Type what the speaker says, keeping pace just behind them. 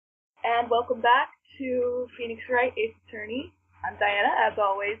And welcome back to Phoenix Wright, Ace Attorney. I'm Diana, as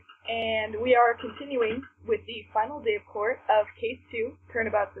always, and we are continuing with the final day of court of Case 2,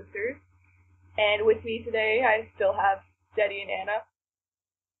 Turnabout Sisters. And with me today, I still have Jeddy and Anna.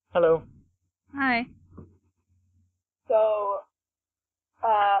 Hello. Hi. So,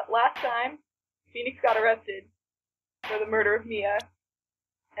 last time, Phoenix got arrested for the murder of Mia,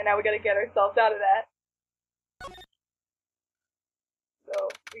 and now we gotta get ourselves out of that. So,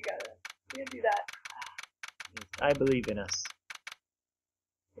 we gotta do that. I believe in us.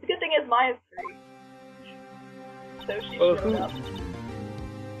 The good thing is Maya's free. So she Well, showed up.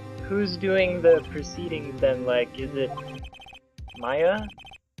 Who's doing the proceedings then? Like, is it Maya?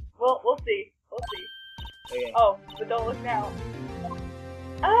 Well, we'll see. Okay. Oh, but don't look now.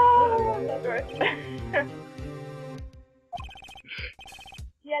 Ah, that's right.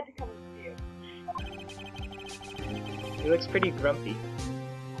 He had to come and see you. He looks pretty grumpy.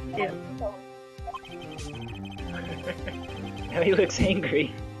 Yeah. So, Now he looks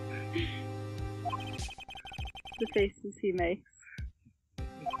angry. The faces he makes.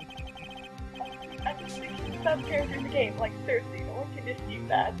 I just think he's the best character in the game. Like, seriously, no one can dispute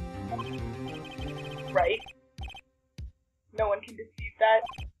that. Right? No one can dispute that.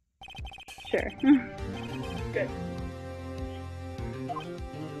 Sure. Good.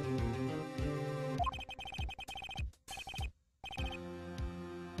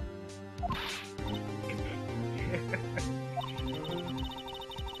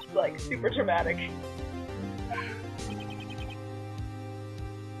 Like, super dramatic.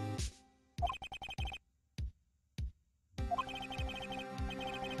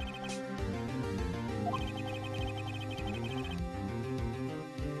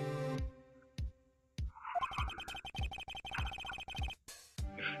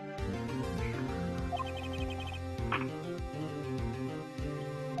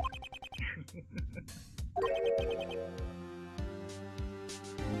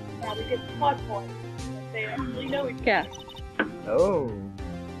 Now we get the plot point. They actually know each other. Yeah. Oh.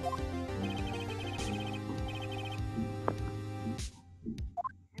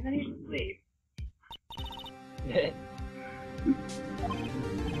 And then he just leaves.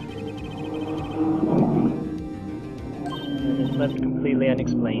 And it's left completely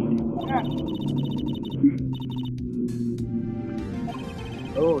unexplained. Yeah.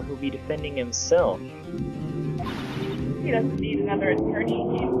 Oh, he'll be defending himself. He doesn't need another attorney.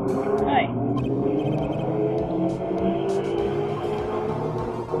 He's nice.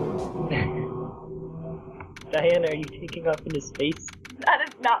 Diana, are you taking off into space? That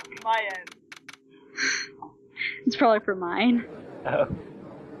is not my end. It's probably for mine. Oh.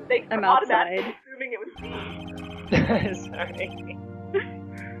 They I'm automatically outside. assuming it was me. Sorry.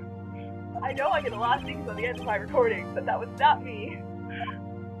 I know I get a lot of things on the end of my recording, but that was not me.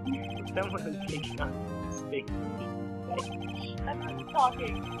 Someone was taking off into space. I'm not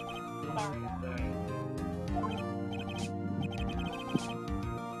talking. Sorry, guys.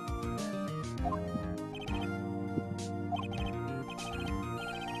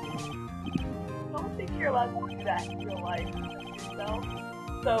 I don't think you're allowed to do that in real life yourself.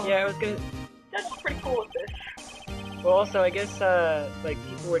 So, Yeah, I was gonna... Judge is pretty cool with this. Well, also, I guess, like,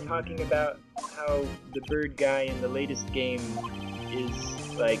 people were talking about how the bird guy in the latest game is,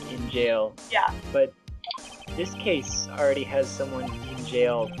 like, in jail. Yeah. But this case already has someone in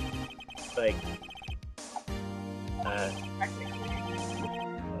jail, like,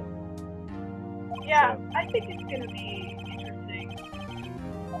 Yeah, I think it's gonna be interesting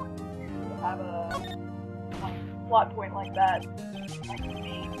to have a plot point like that. Like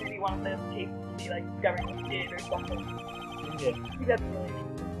maybe one of those cases be like government did or something. yeah. I think that'd be really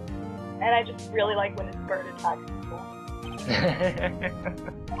interesting. And I just really like when this bird attacks people.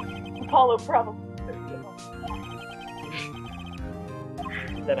 Apollo probably.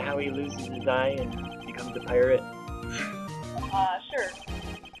 Is that how he loses his eye and becomes a pirate? Sure.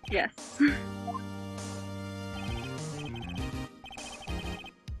 Yes.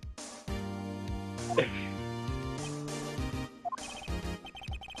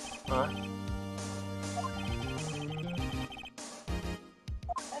 Huh?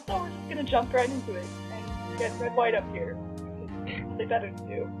 And so we're just gonna jump right into it and get Red White up here. Because they better to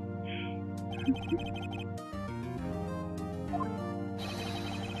do.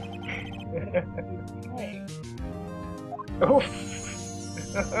 Hey. Oh!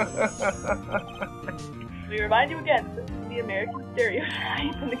 We remind you again, this is the American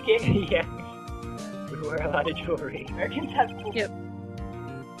stereotype in the game. Yeah. We wear a lot of jewelry. Americans have cool. Yep.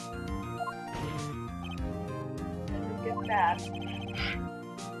 And just get mad.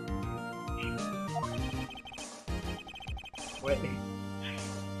 What?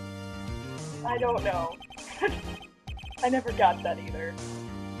 I don't know. I never got that either.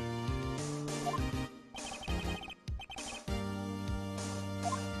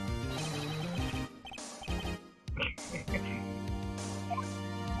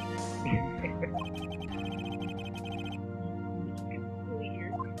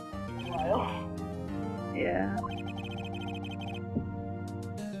 Weird. While. Yeah.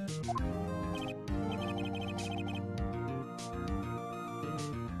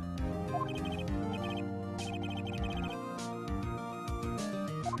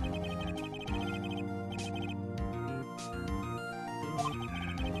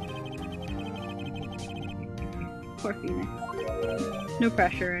 Poor Phoenix. No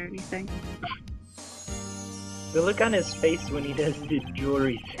pressure or anything. The look on his face when he does the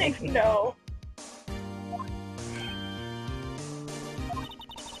jewelry thing. No.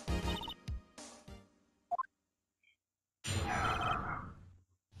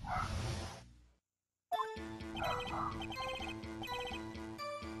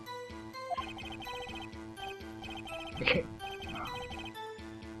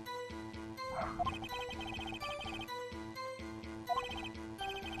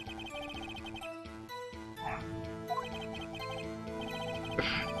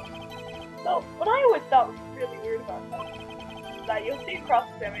 So, what I always thought was really weird about that is that you'll see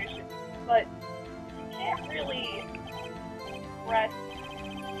cross-examination, but you can't really press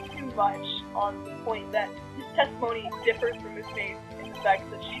too much on the point that his testimony differs from his maid in the fact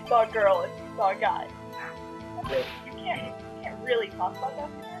that she saw a girl and he saw a guy. So you can't really talk about that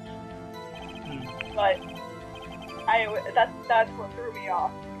too much. But that's what threw me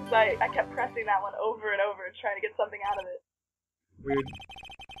off, because I kept pressing that one over and over, trying to get something out of it. Weird.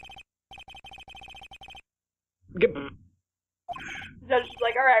 The judge is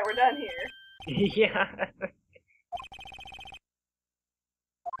like, alright, we're done here. Yeah.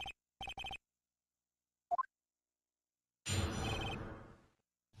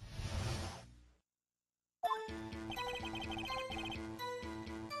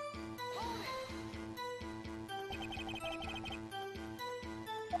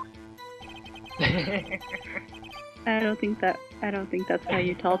 I don't think that's how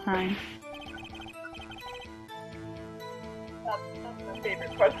you tell time. That's my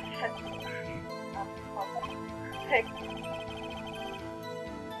favorite part of the test. Hey.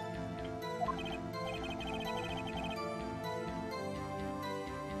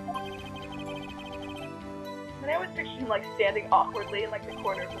 And I always pictured him like standing awkwardly in like the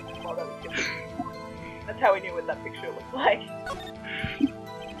corner of the room while that was given. That's how we knew what that picture looked like.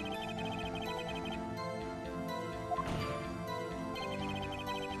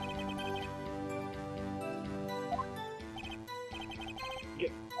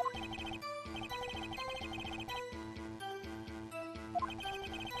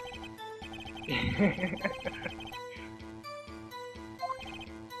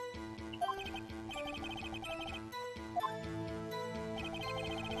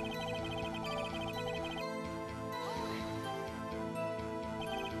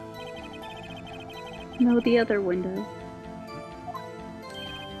 No, the other window.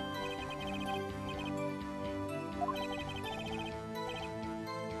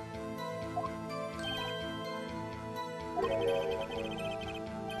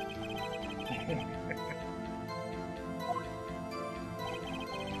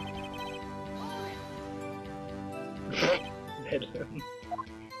 Bedroom.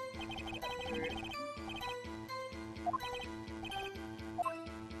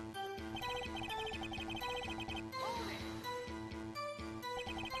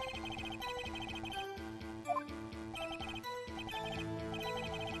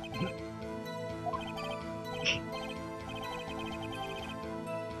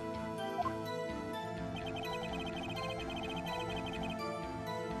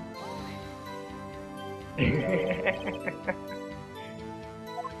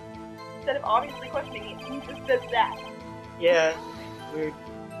 Instead of obviously questioning it, he just says that. Yeah, weird.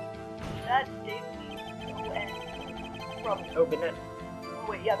 That gave me no end of trouble. Open it. Oh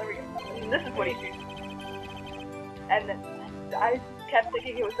wait, yeah, there we go. And this is what he shoots. And then I kept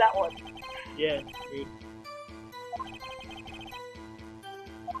thinking it was that one. Yeah, weird.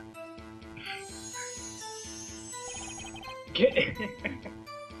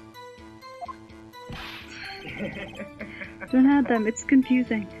 Don't add them, it's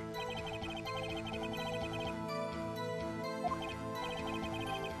confusing.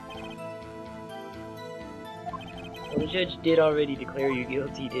 Well, the judge did already declare you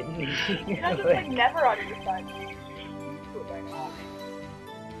guilty, didn't he? The judge is like never on your side. So you should be used to it by now.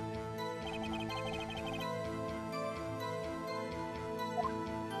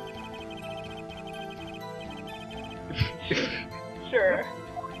 Sure.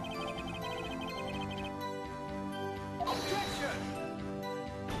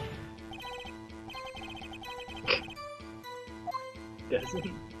 Doesn't?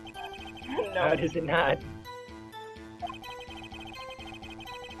 No. How does it not?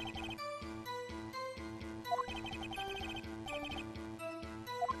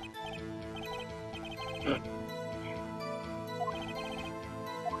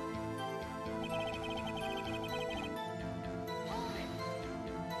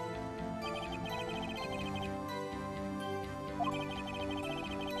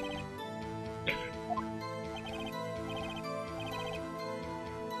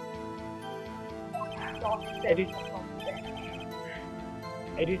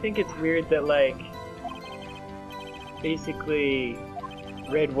 I do think it's weird that, like, basically,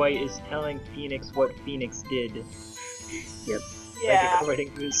 Red White is telling Phoenix what Phoenix did. Yep. Yeah. Like,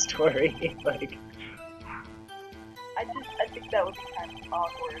 according to his story. Like, I think that would be kind of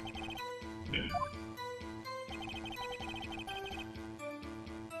awkward.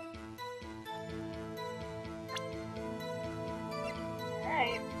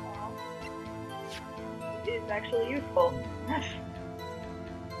 Alright, well, it is actually useful.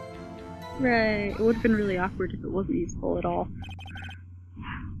 Right. It would have been really awkward if it wasn't useful at all.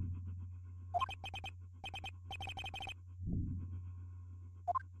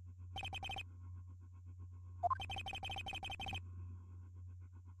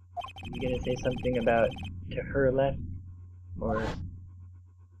 you gonna say something about to her left? Or...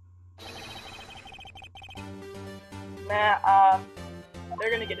 Nah,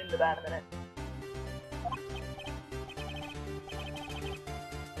 they're gonna get into that in a minute.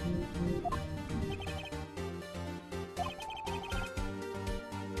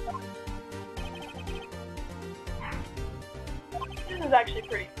 This is actually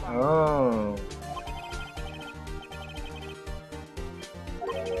pretty fun. Oh.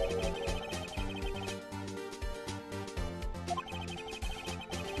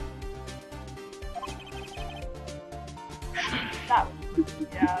 That was,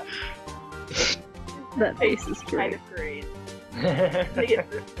 yeah. That face is Kind great. of great. They get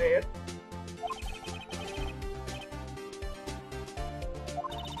this face.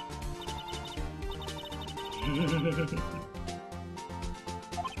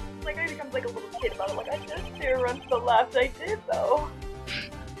 Like, I becomes like a little kid about it, like, I just dare run to the left, I did though.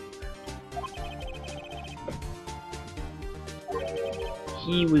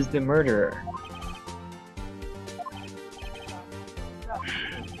 He was the murderer.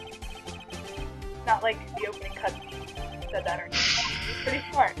 Not like the opening cutscene said that or anything. He's pretty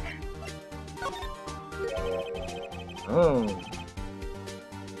smart. Oh.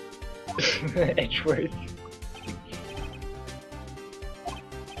 Edgeworth.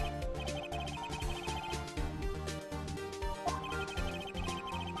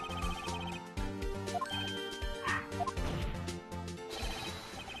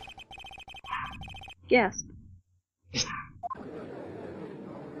 Gasp.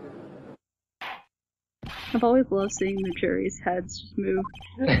 I've always loved seeing the jury's heads just move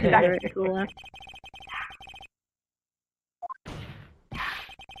to the right to the left.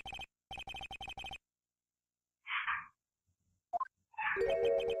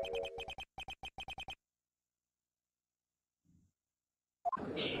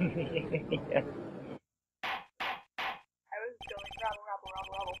 Yeah. I was going rabble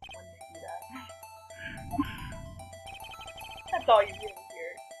when they do that. That's all you really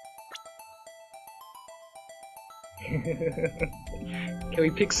hear. Can we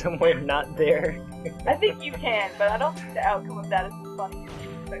pick somewhere not there? I think you can, but I don't think the outcome of that is as funny as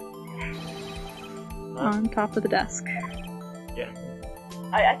you expect it to On top of the desk. Yeah.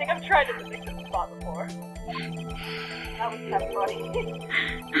 be. I think I've tried to mimic this spot before. That was kind of funny.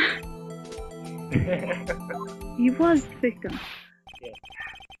 He was the victim. Yeah.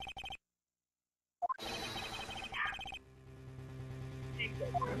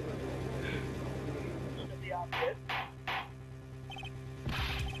 Should be obvious.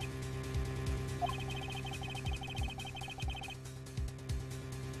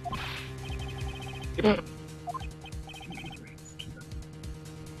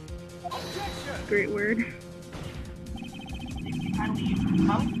 Great word. You finally use the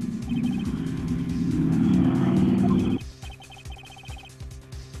tongue.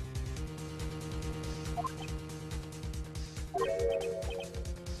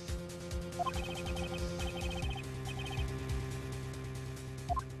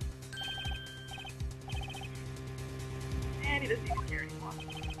 And he doesn't even care anymore.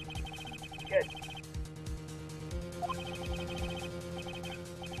 Good.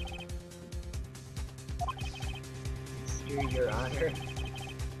 Pleasure, Your Honor.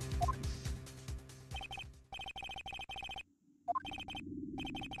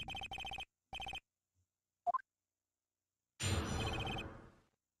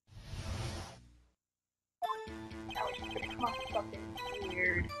 Now we're just gonna come up with something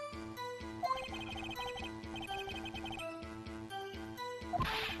weird.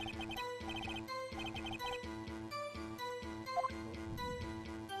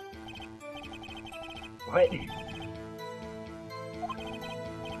 What?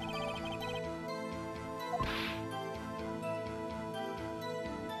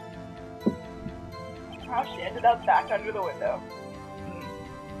 Oh, she ended up back under the window.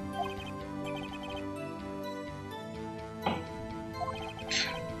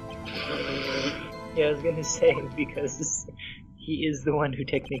 Yeah, I was gonna say, because he is the one who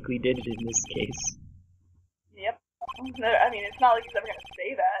technically did it in this case. Yep. No, I mean, it's not like he's ever gonna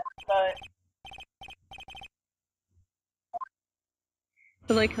say that, but...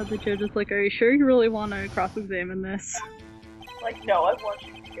 I like how the judge is like, are you sure you really want to cross-examine this? Like, no, I want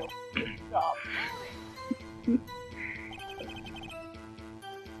you to kill me. Stop.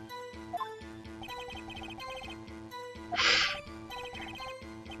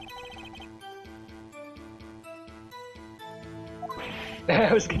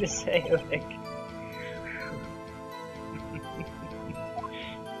 I was gonna say, like...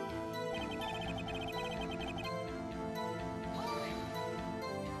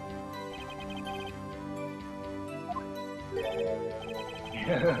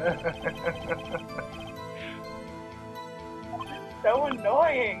 So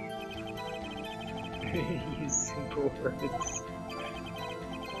annoying. Use simple words.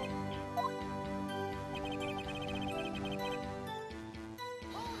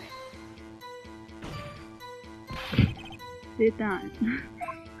 Sit down.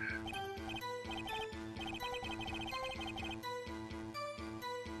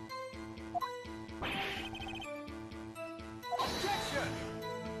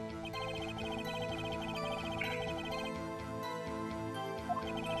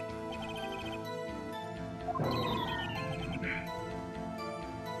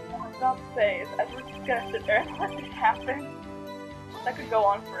 I was about to say, is Edward just gonna sit there and let this happen? That could go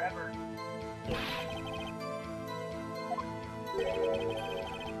on forever.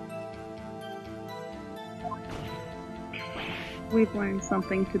 We've learned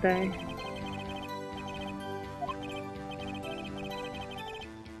something today.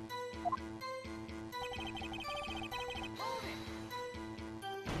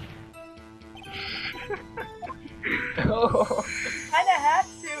 Oh. Kinda has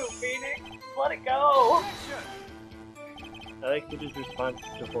to, Phoenix. Let it go. I like that his response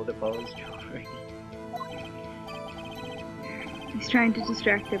is to hold up all his jewelry. He's trying to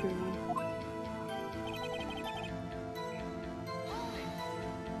distract everyone.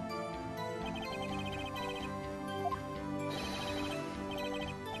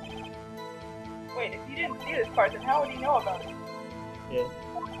 Wait, if he didn't see this part, then how would he know about it? Yeah.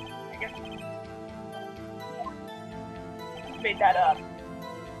 I guess he made that up.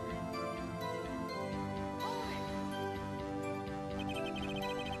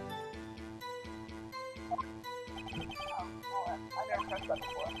 Oh, I've never pressed that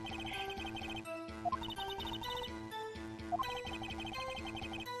before.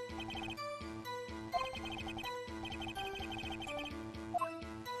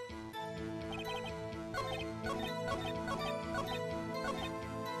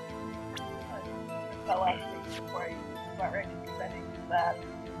 That last thing before I went right into sending that.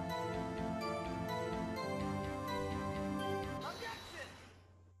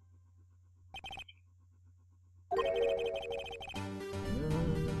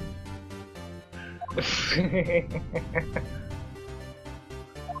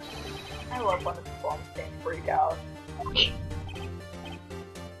 I love when the people on the stage freak out.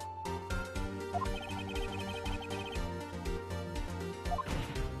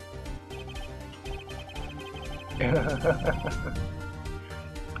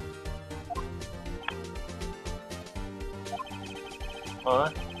 Huh?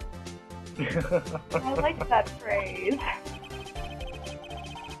 I like that phrase.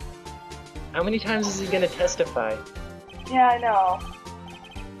 How many times is he gonna testify? Yeah, I know.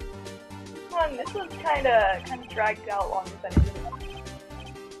 This one's kinda dragged out longer than it is.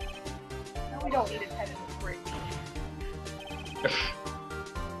 No, we don't need a 10-minute break.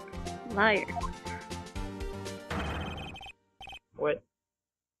 Liar. What?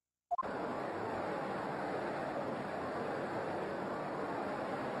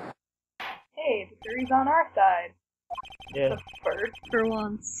 Hey, the jury's on our side. Yeah. The first. For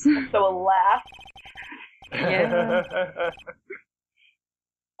once. So alas. Yeah.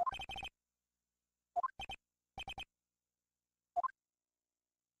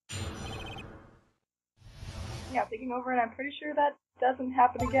 Yeah, thinking over it, I'm pretty sure that doesn't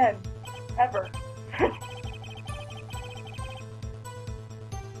happen again. Ever.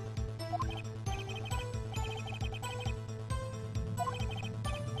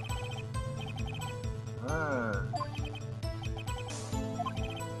 Ah.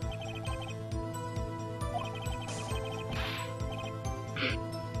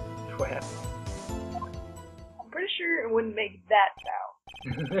 Thwap. I'm pretty sure it wouldn't make that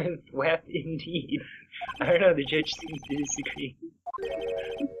sound. Thwap indeed. I don't know, the judge seems to disagree. It's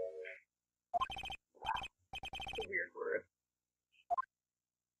a weird word.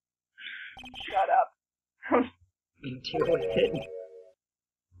 Shut up. Deal with it.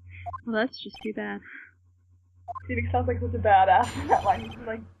 Well, that's just too bad. Phoenix sounds like such a badass in that line. You can,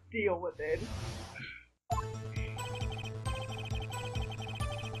 like, deal with it.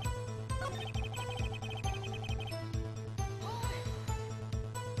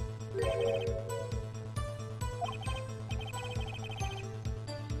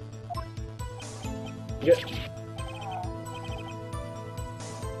 Yeah.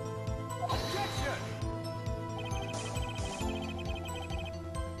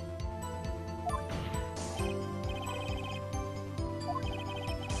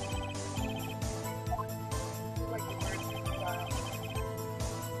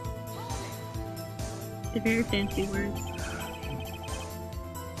 They're very fancy words.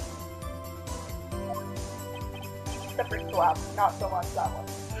 Except for swap, not so much that one.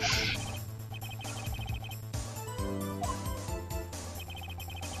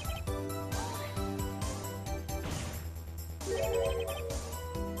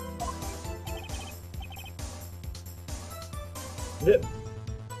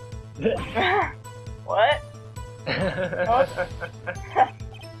 What?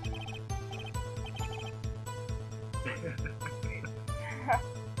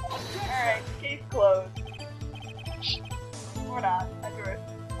 Alright, case closed. Or not, Edgeworth.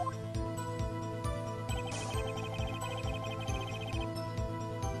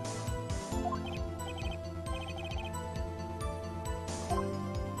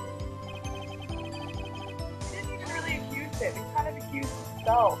 He didn't even really accuse him, he kind of accused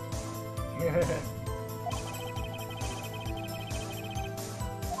himself.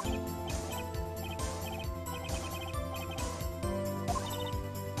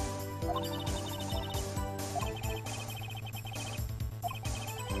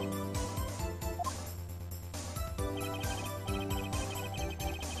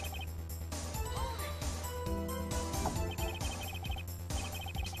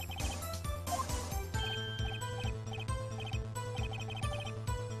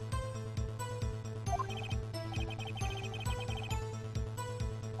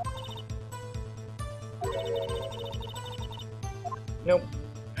 Nope.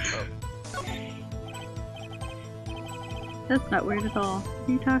 That's not weird at all. What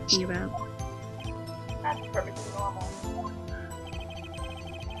are you talking about? That's perfectly normal.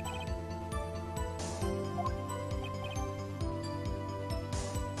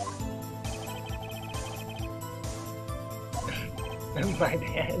 My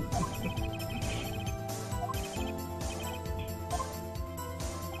bad.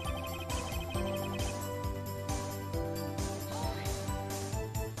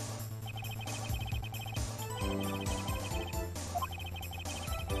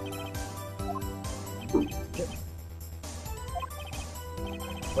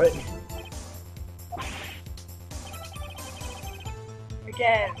 What?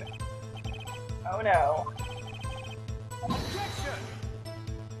 Again. Oh no.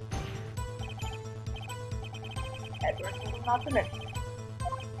 Edgeworth told him not to mention.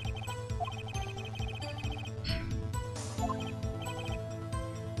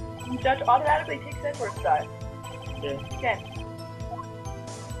 The judge automatically takes Edgeworth's side. Yeah. Again.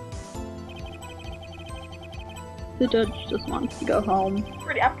 The judge just wants to go home.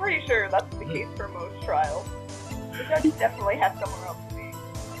 I'm pretty sure that's the case for most trials. The judge definitely has somewhere else to be.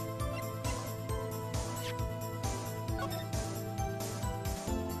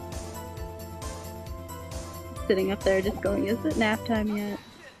 Sitting up there just going, is it nap time yet?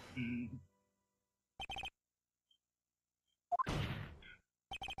 I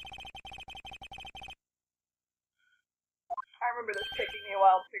remember this taking me a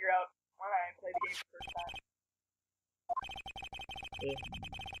while to figure out when I played the game the first time. Yeah.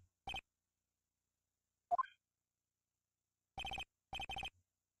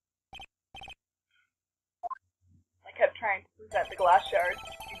 I kept trying to present the glass shards to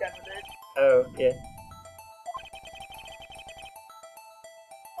be done with it. Oh, yeah.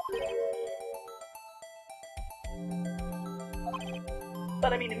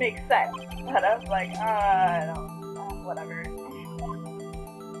 But I mean, it makes sense. But I was like, I don't, whatever.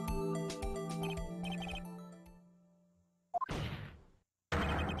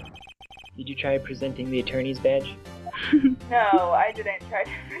 Did you try presenting the attorney's badge? No, I didn't try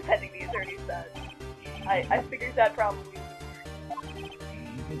presenting the attorney's badge. I figured that probably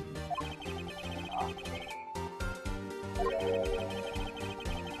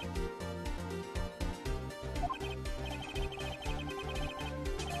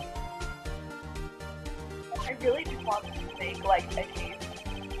I really just want to make like a case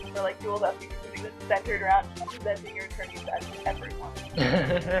for like dual dusting something that's centered around presenting your attorney's badge to everyone.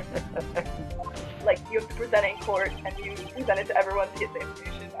 Like you have to present it in court and you present it to everyone to get the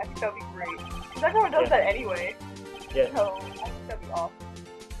information. I think that would be great. Because everyone does that anyway. Yeah. So I think that would be awesome.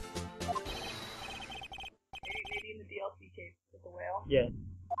 Maybe in the DLC case with the whale. Yeah.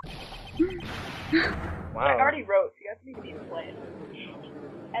 Wow. I already wrote, so you have to make it explain.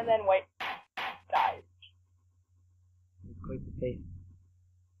 And then White dies. Quite the face.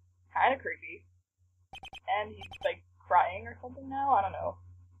 Kinda creepy. And he's like crying or something now? I don't know.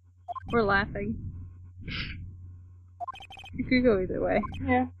 We're laughing. It could go either way.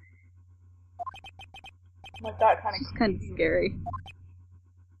 Yeah. Like that kind of It's kind of scary.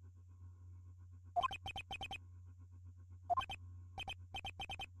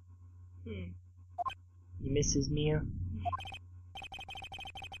 You misses Mia?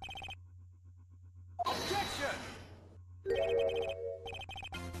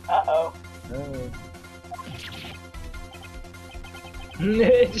 Uh-oh. Oh.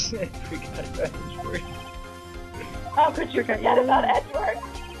 Just forgot about Edgeworth. How could you forget about Edgeworth?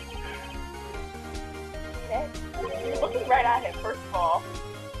 Okay. He's looking right at him, first of all.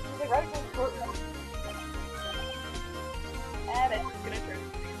 He's like right across the courtroom. And it's just gonna turn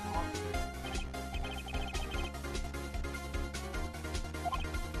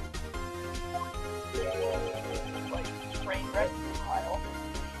to like train wreck style.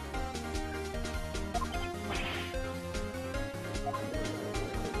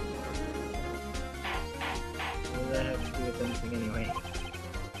 What does that have to do with anything anyway?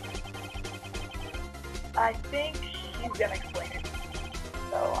 I think he's gonna explain it.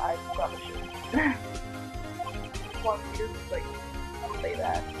 So I probably should. As long as he doesn't like say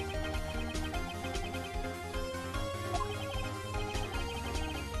that.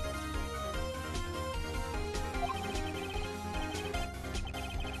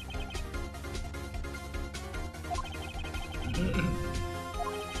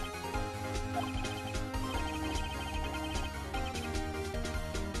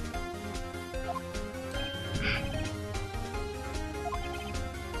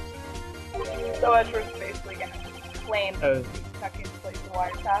 So Edgeworth's basically gonna claim Oh. he's stuck in place the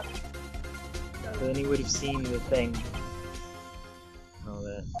wiretap. So then he would have seen the thing. All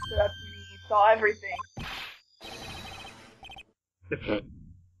that. So that's when he saw everything.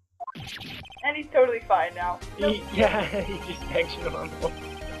 And he's totally fine now. Yeah, he just acted normal.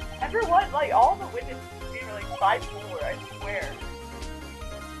 Everyone, like, all the witnesses were like bipolar, I swear.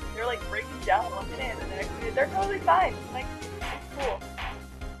 They're like breaking down one minute and the next minute they're totally fine. Like, it's cool.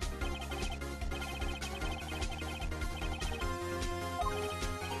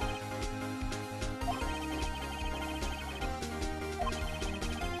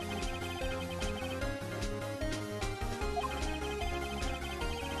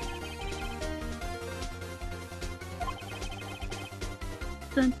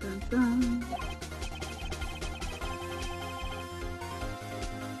 Dun dun dun.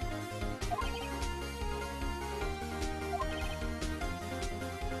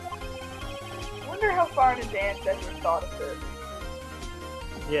 I wonder how far in advance Edgeworth thought of this.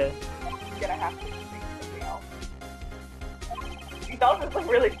 Yeah. He's gonna have to think something else. He thought of this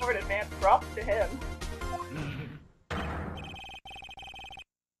like really far in advance. Props to him.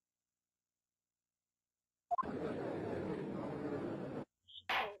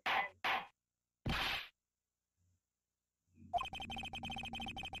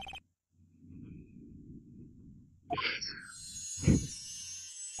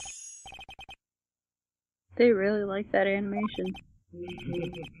 They really like that animation. Oh,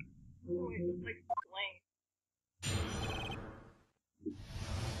 it's like blank.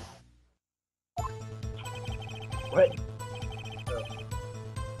 What?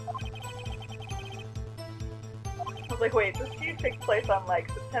 I was like, wait, this game takes place on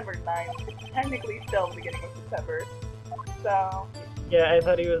like September 9th. It's technically still the beginning of September. So, Yeah, I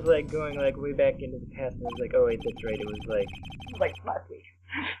thought he was like going like way back into the past and I was like, oh wait, that's right, it was like... last week.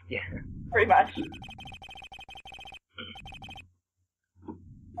 Yeah. Pretty much.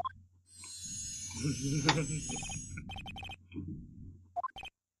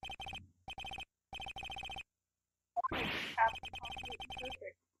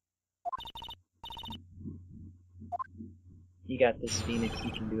 You got this, Phoenix.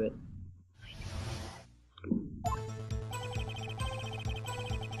 You can do it.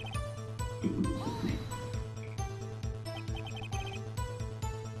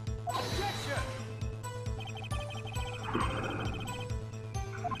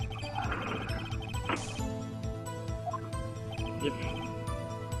 Yep.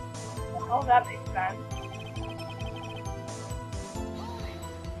 Oh, that makes sense.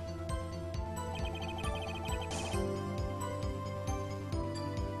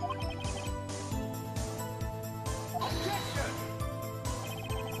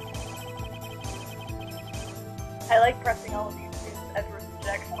 I like pressing all of these Edgeworth and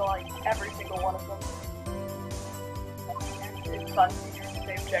Jeddy to like every single one of them. And it's fun to hear them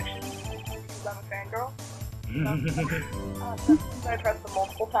say objections because I'm a fangirl. So I press them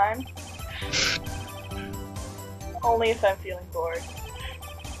multiple times. Only if I'm feeling bored.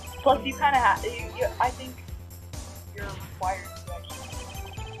 Plus, you kind of have. I think you're required to actually.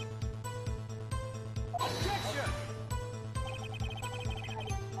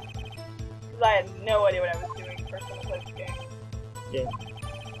 Because I had no idea what I was doing first time I played this game. Yeah.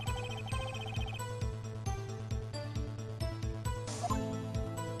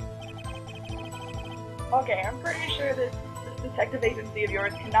 Okay, I'm pretty sure this detective agency of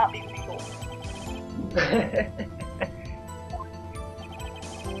yours cannot be legal.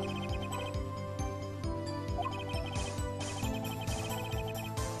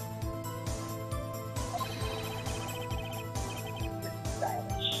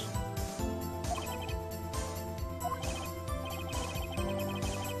 Stylish.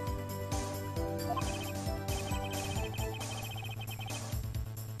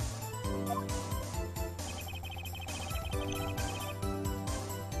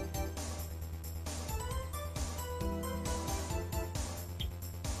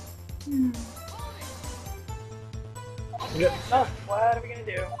 Yep. Oh, what are we gonna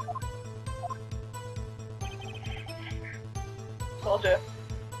do? Told you.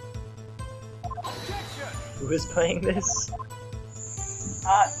 Who is playing this?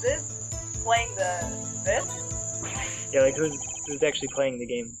 Playing this? Yeah, like who's actually playing the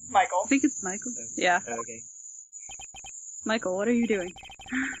game? Michael. I think it's Michael. Yeah. Oh, okay. Michael, what are you doing?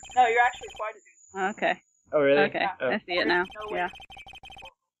 No, you're actually required to do Okay. Oh, really? Okay, Oh, I see it now. no way Yeah. to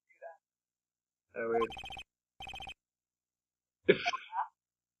do that. oh weird.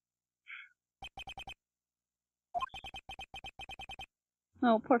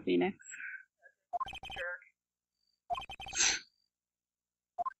 Oh, poor Phoenix. Jerk.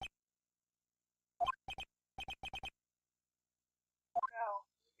 No.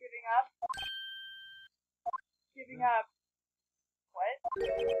 Giving up? Giving up. What?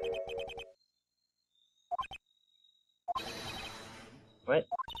 What?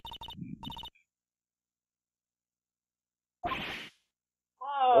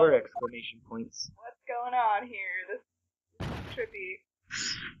 Whoa. Or exclamation points. What's going on here? This is trippy.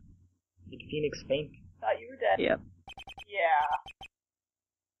 Did Phoenix faint? Thought you were dead. Yep. Yeah.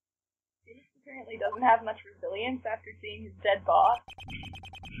 Phoenix apparently doesn't have much resilience after seeing his dead boss.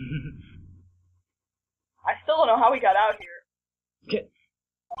 I still don't know how he got out here.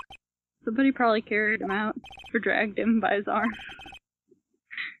 Somebody probably carried him out or dragged him by his arm.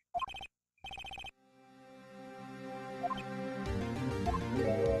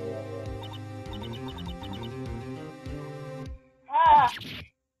 Ah!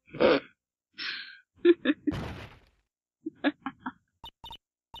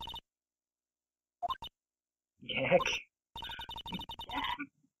 Gak.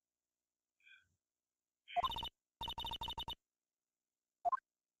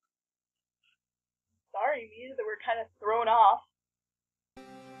 Sorry, me that we're kind of thrown off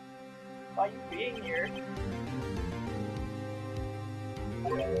by you being here.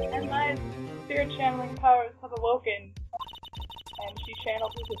 And my spirit channeling powers have awoken, and she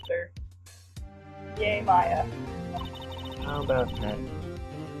channeled her sister. Yay, Maya. How about that?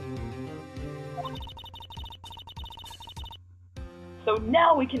 So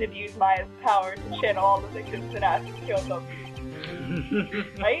now we can abuse Maya's power to channel all the victims and ask to kill them.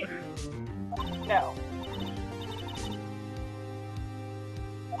 Right? No.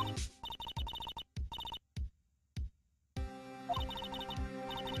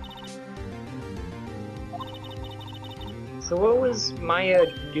 So what was Maya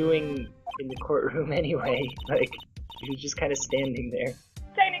doing in the courtroom anyway? Like, she was just kind of standing there.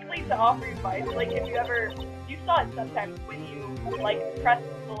 Technically, to offer you advice, like if you saw it sometimes when you like press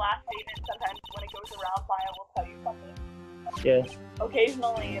the last statement. Sometimes when it goes around, Maya will tell you something. Yeah.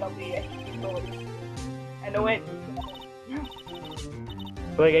 Occasionally, it'll be a utility. I know it.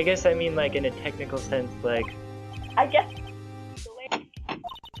 Like, I guess I mean, like, in a technical sense, like... I guess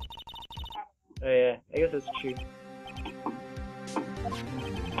guess that's true.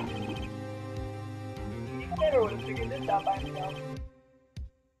 He never would have figured this out by himself.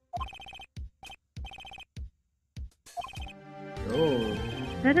 Oh.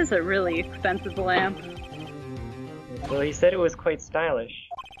 That is a really expensive lamp. Well, he said it was quite stylish.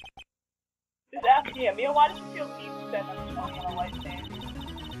 Just ask him, why did you feel the need to spend that much money on a light stand?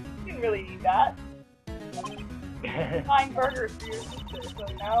 You didn't really need that. Buying burgers for your sister, so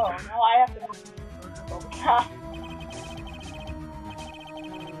no, I have to burgers all the time.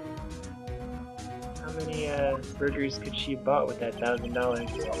 How many burgers could she have bought with that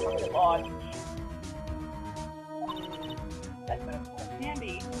 $1,000? A lot. That's what it can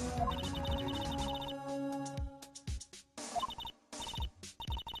be.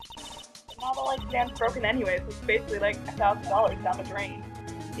 Now the light stand's broken anyway, so it's basically like $1,000 down the drain.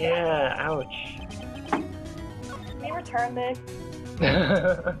 Yeah, ouch. Can we return this? Do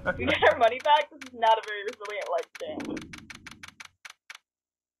we get our money back? This is not a very resilient light stand.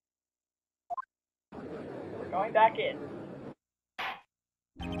 We're going back in.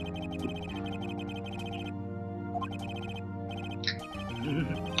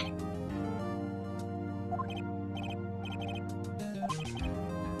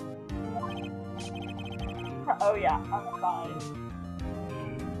 Oh yeah, I'm fine.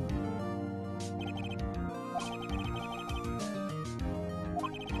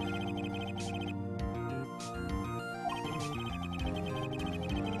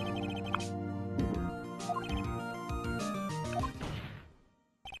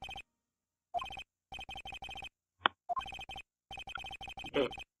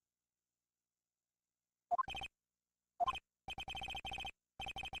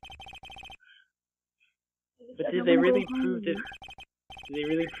 But did they really prove that? Did they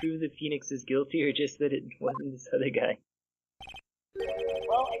really prove that Phoenix is guilty, or just that it wasn't this other guy?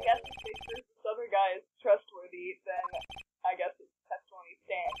 Well, I guess if they prove this other guy is trustworthy, then I guess his testimony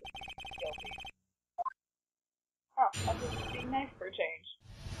stands if he's guilty. Huh, I'm just being nice for a change.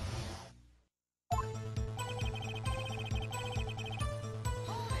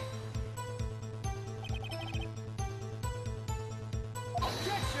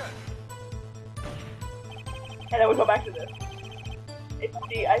 And then we go back to this.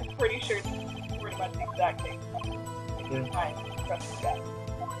 I'm pretty sure it's pretty much the exact thing. Fine, trust the guy.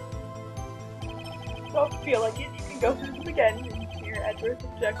 So if you feel like it, you can go through this again and hear Edgeworth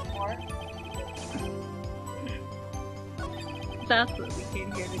object more. That's what we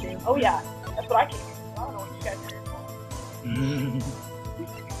came here to do. Oh yeah, that's what I came here for. I don't know what you guys are here for.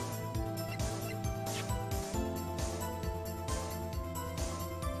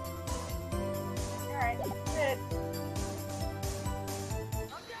 Alright, that's it.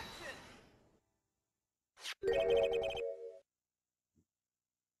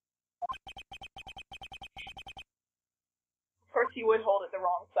 Of course he would hold it the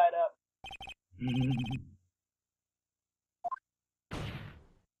wrong side up.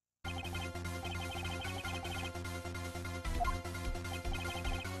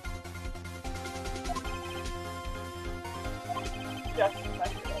 Just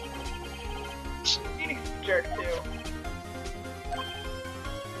Phoenix is a jerk too.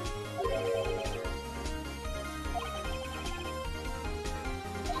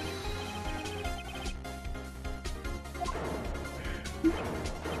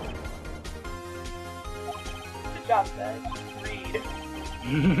 Good job, guys. Read.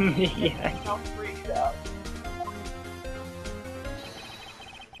 Yeah. How freaked out.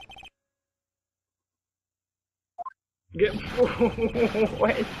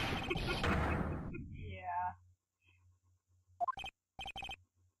 What? Yeah.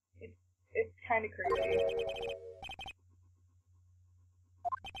 It's kind of crazy.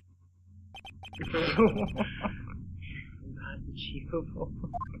 Not achievable.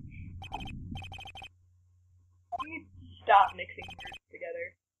 You need to stop mixing words together.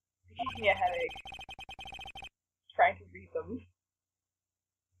 It gives me a headache. Trying to read them.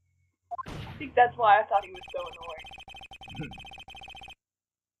 I think that's why I thought he was so annoying.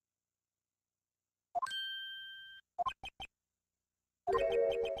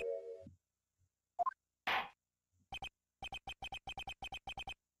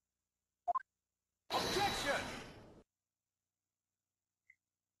 Objection!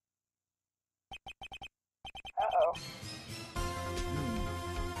 Uh-oh.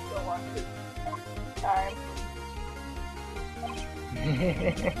 Still wants his time.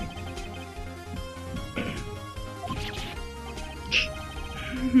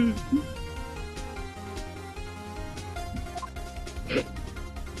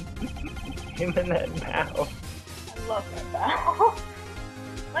 Him and that bow. I love that bow.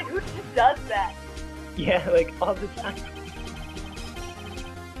 Like, who just does that? Yeah, like all the time.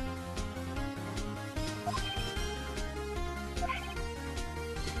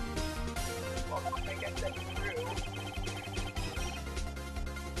 Well, I guess that's true.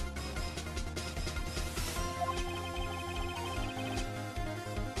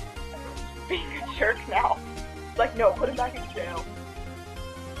 Being a jerk now. It's like, no, put him back in jail.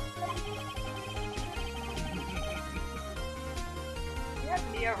 We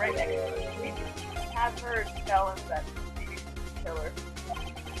have Mia right next to us. We have her tell him that he's a killer.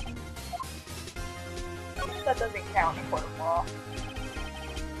 That doesn't count in court of law.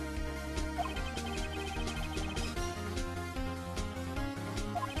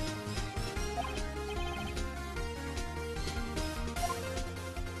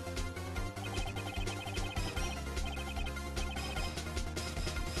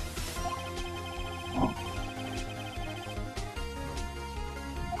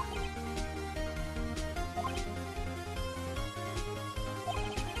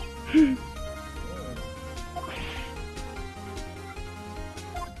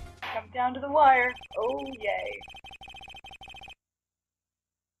 Come down to the wire. Oh, yay.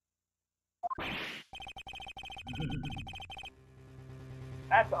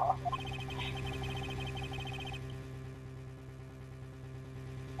 That's awesome.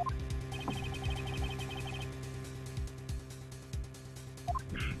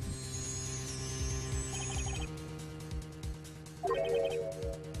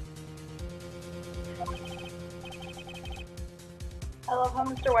 I love how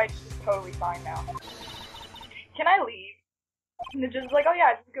Mr. White's just totally fine now. Can I leave? And it's just like, oh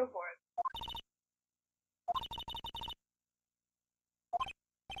yeah, just go for it.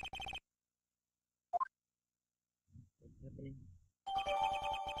 What's happening?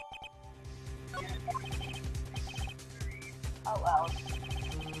 Out loud.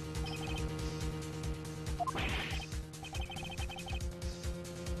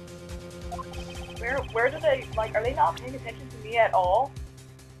 Where do they, like, are they not paying attention to me at all?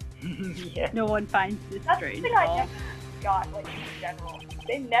 Yeah. No one finds this That's strange the thing at I all. never got, like, in general.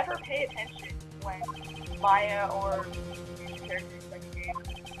 They never pay attention when Maya or characters like a game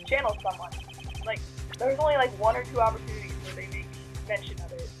channel someone. Like, there's only like 1 or 2 opportunities where they make mention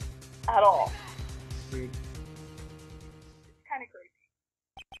of it at all. Weird. It's kind of crazy.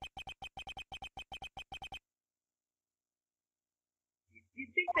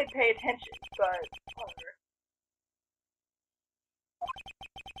 You'd think they'd pay attention, but whatever.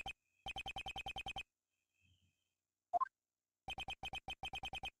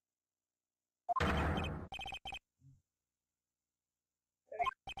 So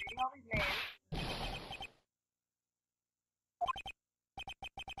he's reading all these names.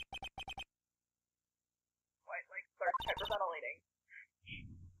 White, like, starts hyperventilating.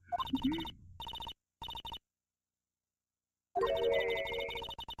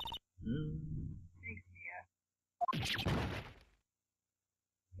 Thanks, Mia.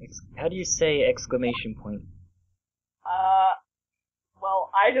 How do you say exclamation point?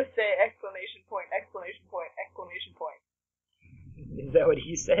 Well, I just say exclamation point, exclamation point, exclamation point. Is that what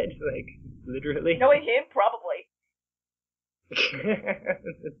he said? Like, literally? Knowing him, probably. That's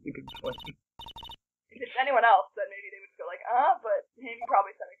a good point. If it's anyone else, then maybe they would go like, but him, he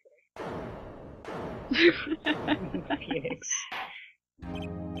probably said exclamation. Phoenix.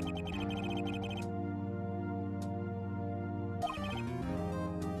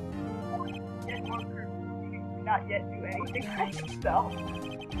 Yet more proof Phoenix did not yet do anything by himself.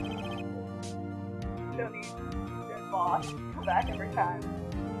 Still needs the boss to come back every time.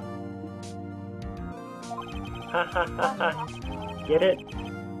 Ha ha ha ha. Get it?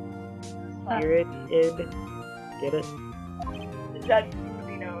 Hear it, id? Get it? The judge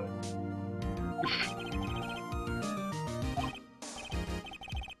secretly knows.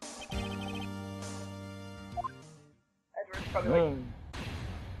 Edward's probably like,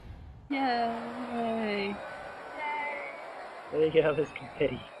 Yay! yay! There you go, this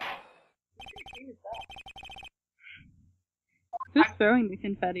confetti. Whose team is that? Who's throwing the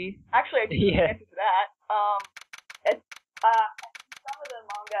confetti? Actually, I do know the Yeah. answer to that. I saw the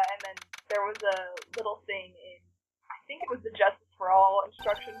manga, and then there was a little thing in, I think it was the Justice for All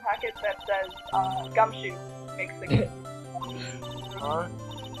instruction packet that says, Gumshoe makes the game. Huh?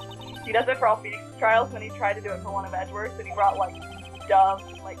 He does it for all Phoenix trials when he tried to do it for one of Edgeworth's, and he brought, like, doves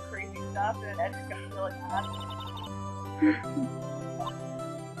and, like, crazy stuff, and Edgeworth got really mad.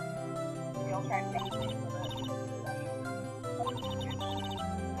 We all try and make things with it.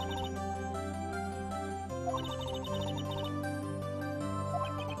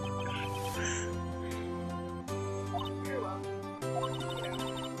 You're welcome.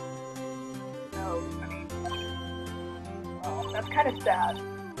 No, I'm kind of sad.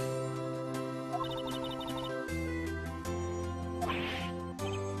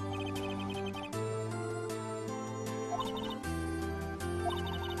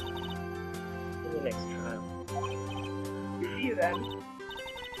 In the next trial. See you then.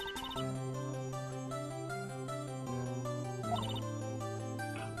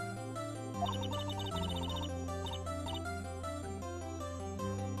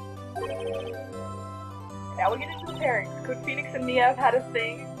 Now we get into the pairings. Could Phoenix and Mia have had a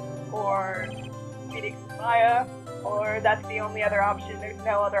thing? Or Phoenix and Maya? Or that's the only other option? There's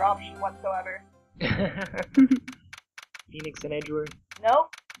no other option whatsoever. Phoenix and Edgeworth? Nope.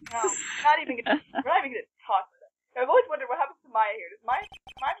 No. We're not even gonna talk about it. I've always wondered what happens to Maya here. Does Maya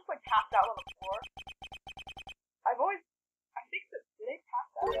just like pass out on the floor? I think that, do they pass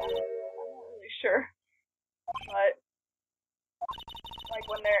out? I'm not really sure. But like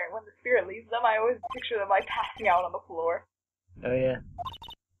when the spirit leaves them, I always picture them like passing out on the floor. Oh yeah.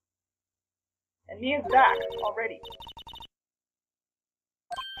 And Mia's back already.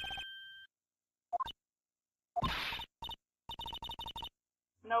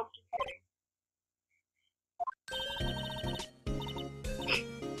 Nope, just kidding.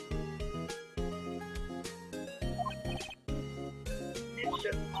 It's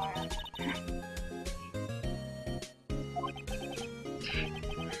just Maya.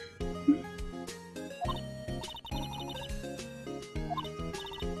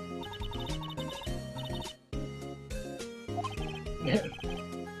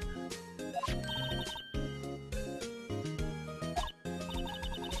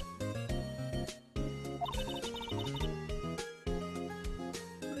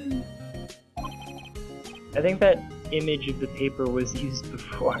 I think that image of the paper was used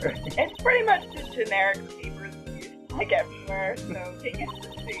before. It's pretty much just generic papers used like everywhere, so take it to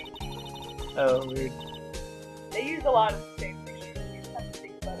the same. Oh, weird. They use a lot of the same pictures. You just have to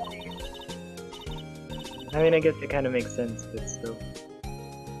think about these. I mean, I guess it kind of makes sense, but still.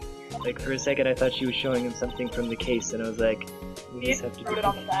 Like, for a second I thought she was showing him something from the case, and I was like, we just have to wrote it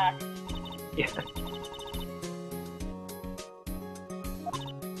on the back. Yeah.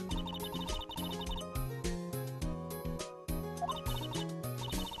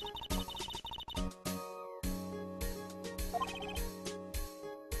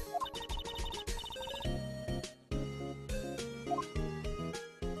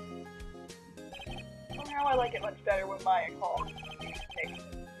 Somehow I like it much better when Maya calls Nick.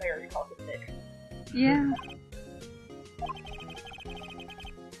 Larry calls it Nick. Yeah.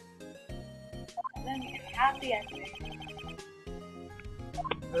 And then you get a happy ending.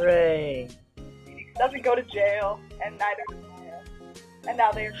 Hooray! Phoenix doesn't go to jail, and neither does Maya. And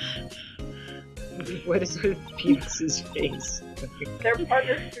now they're What is with Phoenix's face? their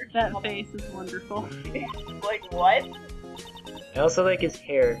partners. That face is wonderful. Like, what? I also like his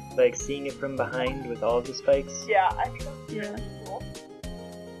hair, like seeing it from behind with all the spikes. Yeah, I think that's Yeah. really cool.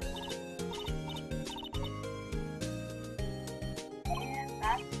 And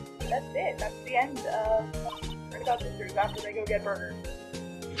that's it. That's the end of Turnabout Sisters after they go get burgers.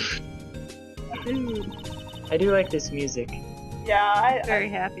 Dude, I do like this music. Yeah, very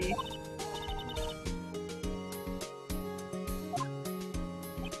happy.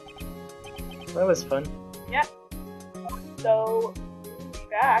 That was fun. Yeah. So, we'll be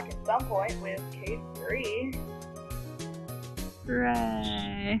back at some point with case 3.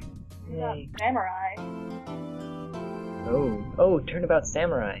 Hooray. Yay. Samurai. Oh, Turnabout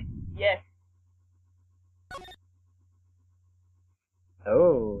Samurai. Yes.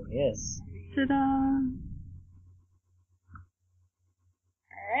 Oh, yes. Ta-da.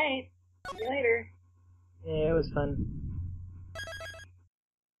 Alright. See you later. Yeah, it was fun.